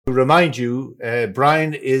remind you,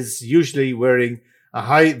 Brian is usually wearing a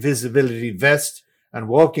high visibility vest and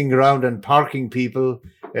walking around and parking people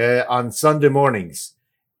on Sunday mornings.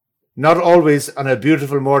 Not always on a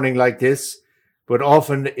beautiful morning like this, but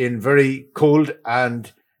often in very cold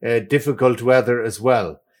and difficult weather as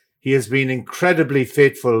well. He has been incredibly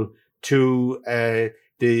faithful to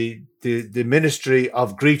the ministry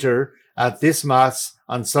of Greeter at this Mass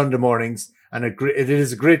on Sunday mornings, and it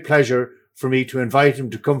is a great pleasure for me to invite him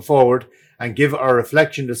to come forward and give our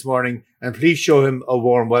reflection this morning, and please show him a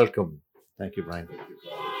warm welcome. Thank you, Brian.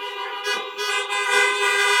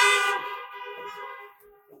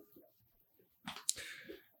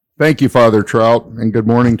 Thank you, Father Trout, and good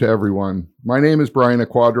morning to everyone. My name is Brian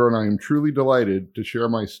Aquadro, and I am truly delighted to share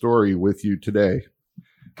my story with you today.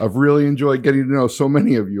 I've really enjoyed getting to know so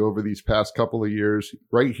many of you over these past couple of years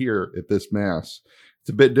right here at this Mass. It's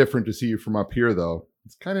a bit different to see you from up here, though.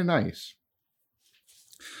 It's kind of nice.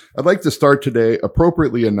 I'd like to start today,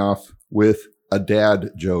 appropriately enough, with a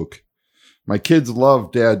dad joke. My kids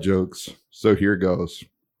love dad jokes, so here goes.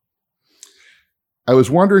 I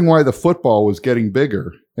was wondering why the football was getting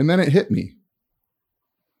bigger, and then it hit me.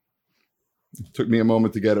 It took me a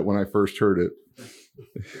moment to get it when I first heard it.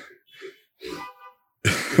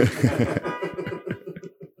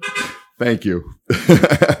 Thank you.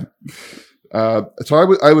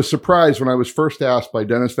 So I was surprised when I was first asked by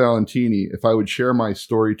Dennis Valentini if I would share my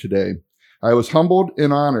story today. I was humbled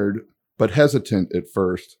and honored, but hesitant at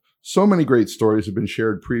first. So many great stories have been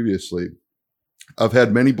shared previously. I've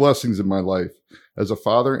had many blessings in my life as a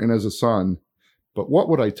father and as a son, but what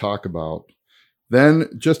would I talk about? Then,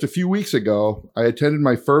 just a few weeks ago, I attended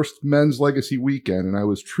my first Men's Legacy weekend, and I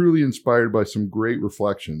was truly inspired by some great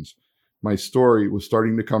reflections. My story was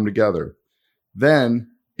starting to come together.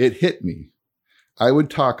 Then, it hit me. I would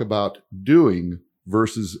talk about doing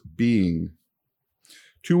versus being.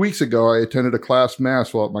 2 weeks ago, I attended a class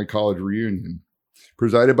Mass while at my college reunion,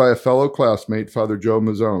 presided by a fellow classmate, Father Joe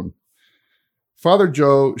Mazzone. Father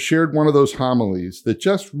Joe shared one of those homilies that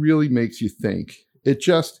just really makes you think. It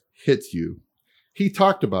just hits you. He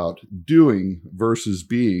talked about doing versus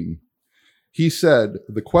being. He said,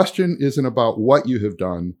 the question isn't about what you have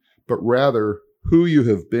done, but rather who you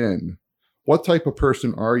have been. What type of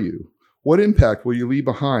person are you? What impact will you leave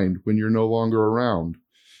behind when you're no longer around?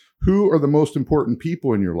 Who are the most important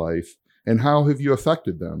people in your life, and how have you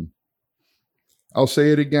affected them? I'll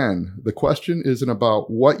say it again. The question isn't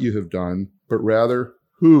about what you have done, but rather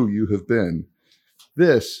who you have been.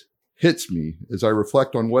 This hits me as I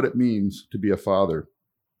reflect on what it means to be a father.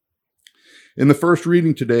 In the first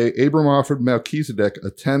reading today, Abram offered Melchizedek a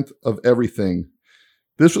tenth of everything.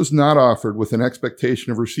 This was not offered with an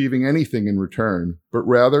expectation of receiving anything in return, but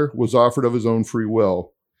rather was offered of his own free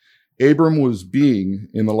will. Abram was being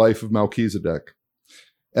in the life of Melchizedek.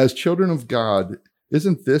 As children of God,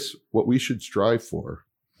 isn't this what we should strive for?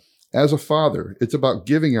 As a father, it's about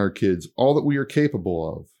giving our kids all that we are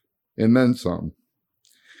capable of, and then some.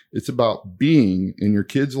 It's about being in your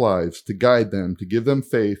kids' lives to guide them, to give them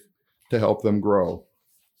faith, to help them grow.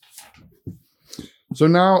 So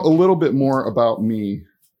now a little bit more about me.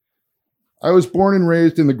 I was born and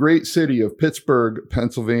raised in the great city of Pittsburgh,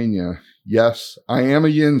 Pennsylvania. Yes, I am a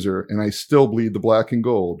Yinzer, and I still bleed the black and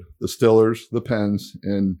gold, the Stillers, the Pens,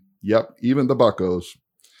 and yep, even the Buccos.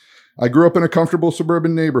 I grew up in a comfortable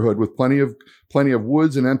suburban neighborhood with plenty of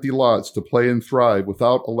woods and empty lots to play and thrive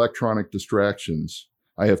without electronic distractions.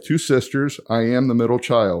 I have 2 sisters. I am the middle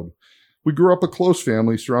child. We grew up a close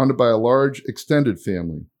family surrounded by a large extended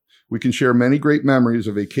family. We can share many great memories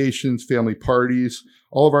of vacations, family parties,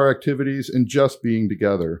 all of our activities, and just being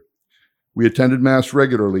together. We attended Mass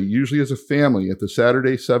regularly, usually as a family at the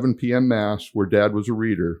Saturday 7 p.m. Mass where Dad was a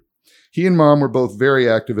reader. He and Mom were both very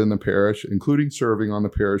active in the parish, including serving on the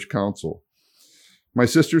parish council. My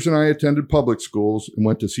sisters and I attended public schools and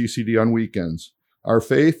went to CCD on weekends. Our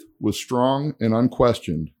faith was strong and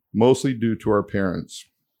unquestioned, mostly due to our parents.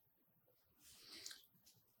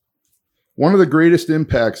 One of the greatest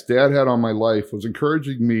impacts Dad had on my life was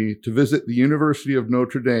encouraging me to visit the University of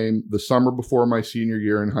Notre Dame the summer before my senior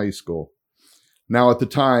year in high school. Now, at the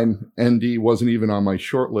time, ND wasn't even on my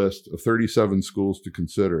short list of 37 schools to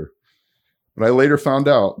consider. But I later found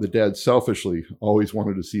out that Dad selfishly always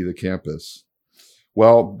wanted to see the campus.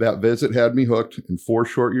 Well, that visit had me hooked, and 4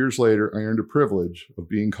 short years later, I earned a privilege of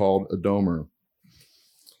being called a domer.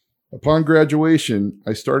 Upon graduation,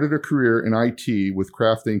 I started a career in IT with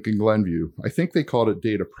Kraft Inc. in Glenview. I think they called it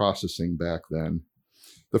data processing back then.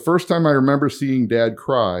 The first time I remember seeing Dad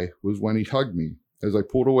cry was when he hugged me as I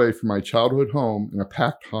pulled away from my childhood home in a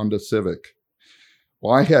packed Honda Civic.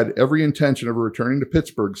 While I had every intention of returning to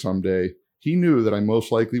Pittsburgh someday, He knew that I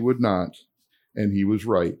most likely would not, and he was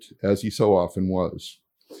right, as he so often was.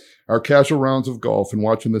 Our casual rounds of golf and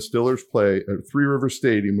watching the Stillers play at Three Rivers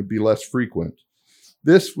Stadium would be less frequent.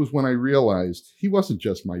 This was when I realized he wasn't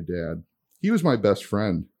just my dad. He was my best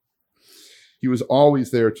friend. He was always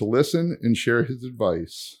there to listen and share his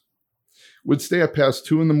advice. Would stay up past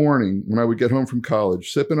 2 a.m. when I would get home from college,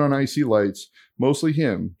 sipping on icy lights, mostly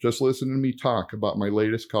him, just listening to me talk about my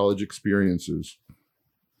latest college experiences.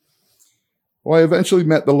 Well, I eventually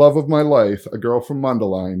met the love of my life, a girl from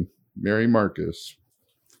Mundelein, Mary Marcus.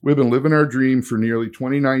 We've been living our dream for nearly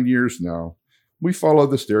 29 years now. We follow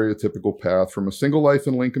the stereotypical path from a single life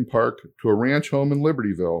in Lincoln Park to a ranch home in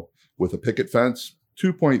Libertyville with a picket fence,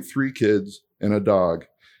 2.3 kids, and a dog.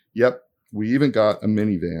 Yep, we even got a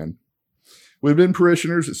minivan. We've been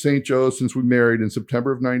parishioners at St. Joe's since we married in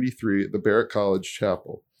September of 93 at the Barrett College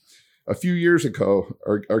Chapel. A few years ago,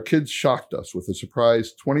 our kids shocked us with a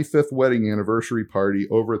surprise 25th wedding anniversary party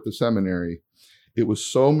over at the seminary. It was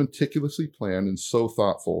so meticulously planned and so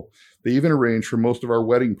thoughtful. They even arranged for most of our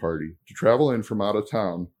wedding party to travel in from out of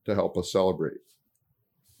town to help us celebrate.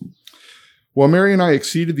 While Mary and I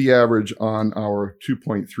exceeded the average on our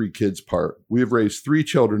 2.3 kids part, we have raised 3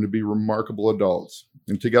 children to be remarkable adults.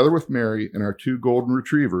 And together with Mary and our 2 golden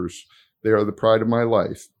retrievers, they are the pride of my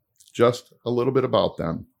life. Just a little bit about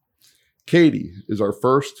them. Katie is our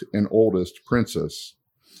first and oldest princess.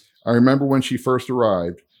 I remember when she first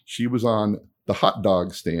arrived, she was on the hot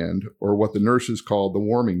dog stand, or what the nurses called the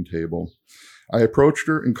warming table. I approached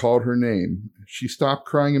her and called her name. She stopped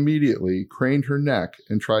crying immediately, craned her neck,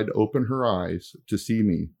 and tried to open her eyes to see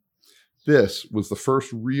me. This was the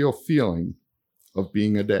first real feeling of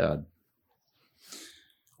being a dad.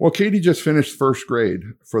 Well, Katie just finished first grade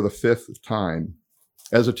for the 5th time,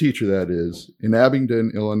 as a teacher, that is, in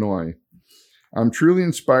Abingdon, Illinois. I'm truly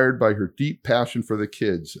inspired by her deep passion for the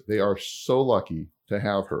kids. They are so lucky to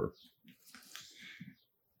have her.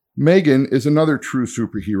 Megan is another true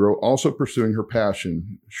superhero, also pursuing her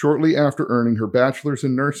passion. Shortly after earning her bachelor's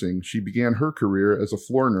in nursing, she began her career as a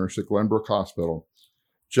floor nurse at Glenbrook Hospital.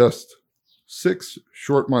 Just 6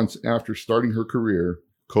 short months after starting her career,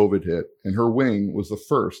 COVID hit, and her wing was the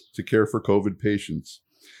first to care for COVID patients.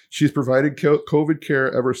 She's provided COVID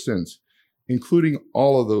care ever since, including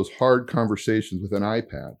all of those hard conversations with an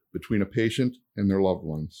iPad between a patient and their loved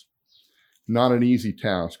ones. Not an easy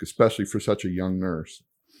task, especially for such a young nurse.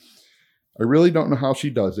 I really don't know how she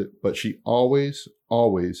does it, but she always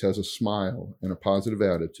has a smile and a positive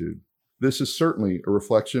attitude. This is certainly a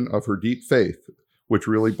reflection of her deep faith, which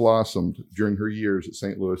really blossomed during her years at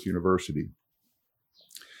St. Louis University.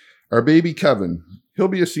 Our baby Kevin, he'll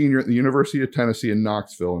be a senior at the University of Tennessee in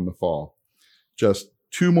Knoxville in the fall. Just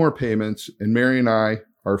 2 more payments, and Mary and I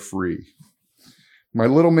are free. My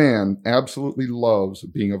little man absolutely loves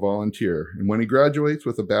being a volunteer, and when he graduates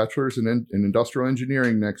with a bachelor's in industrial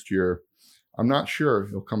engineering next year, I'm not sure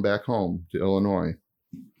he'll come back home to Illinois.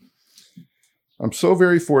 I'm so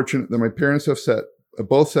very fortunate that my parents have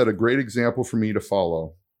both set a great example for me to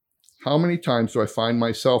follow. How many times do I find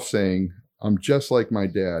myself saying, I'm just like my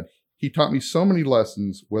dad. He taught me so many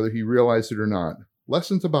lessons, whether he realized it or not.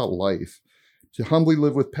 Lessons about life, to humbly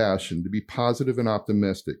live with passion, to be positive and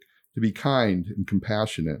optimistic, to be kind and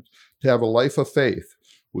compassionate, to have a life of faith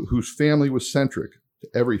whose family was centric to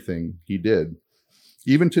everything he did.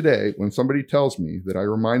 Even today, when somebody tells me that I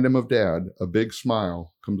remind them of Dad, a big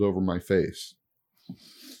smile comes over my face.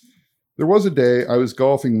 There was a day I was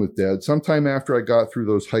golfing with Dad sometime after I got through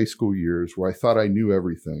those high school years where I thought I knew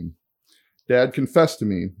everything. Dad confessed to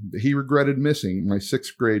me that he regretted missing my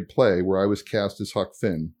 6th grade play where I was cast as Huck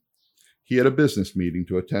Finn. He had a business meeting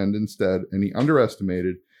to attend instead, and he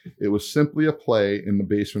underestimated it was simply a play in the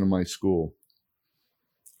basement of my school.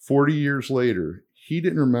 40 years later, he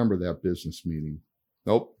didn't remember that business meeting.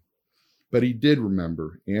 Nope. But he did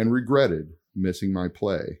remember and regretted missing my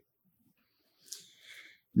play.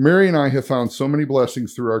 Mary and I have found so many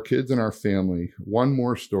blessings through our kids and our family. One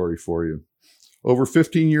more story for you. Over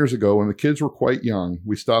 15 years ago, when the kids were quite young,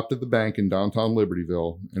 we stopped at the bank in downtown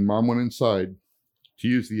Libertyville, and Mom went inside to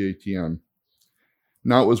use the ATM.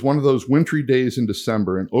 Now, it was one of those wintry days in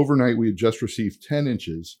December, and overnight we had just received 10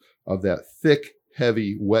 inches of that thick,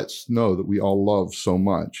 heavy, wet snow that we all love so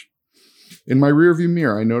much. In my rearview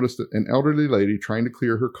mirror, I noticed an elderly lady trying to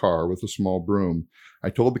clear her car with a small broom. I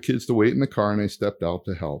told the kids to wait in the car, and I stepped out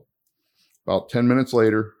to help. About 10 minutes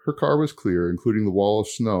later, her car was clear, including the wall of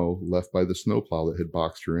snow left by the snowplow that had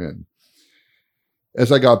boxed her in.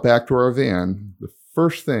 As I got back to our van, the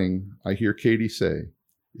first thing I hear Katie say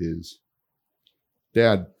is,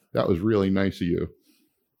 "Dad, that was really nice of you."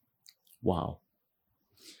 Wow.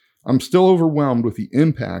 I'm still overwhelmed with the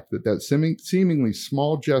impact that seemingly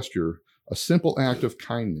small gesture, a simple act of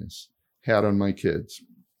kindness, had on my kids.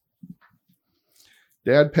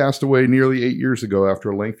 Dad passed away nearly 8 years ago after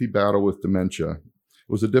a lengthy battle with dementia. It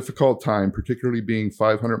was a difficult time, particularly being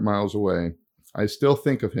 500 miles away. I still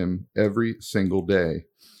think of him every single day.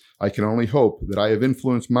 I can only hope that I have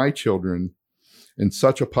influenced my children in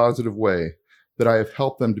such a positive way, that I have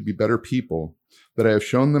helped them to be better people, that I have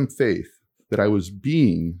shown them faith, that I was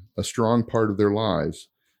being a strong part of their lives.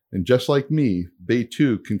 And just like me, they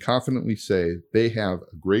too can confidently say they have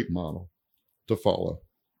a great model to follow.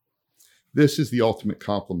 This is the ultimate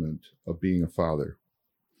compliment of being a father.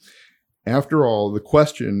 After all, the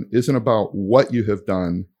question isn't about what you have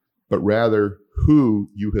done, but rather who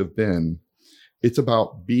you have been. It's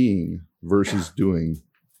about being versus doing.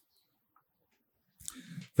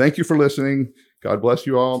 Thank you for listening. God bless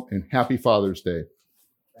you all, and happy Father's Day.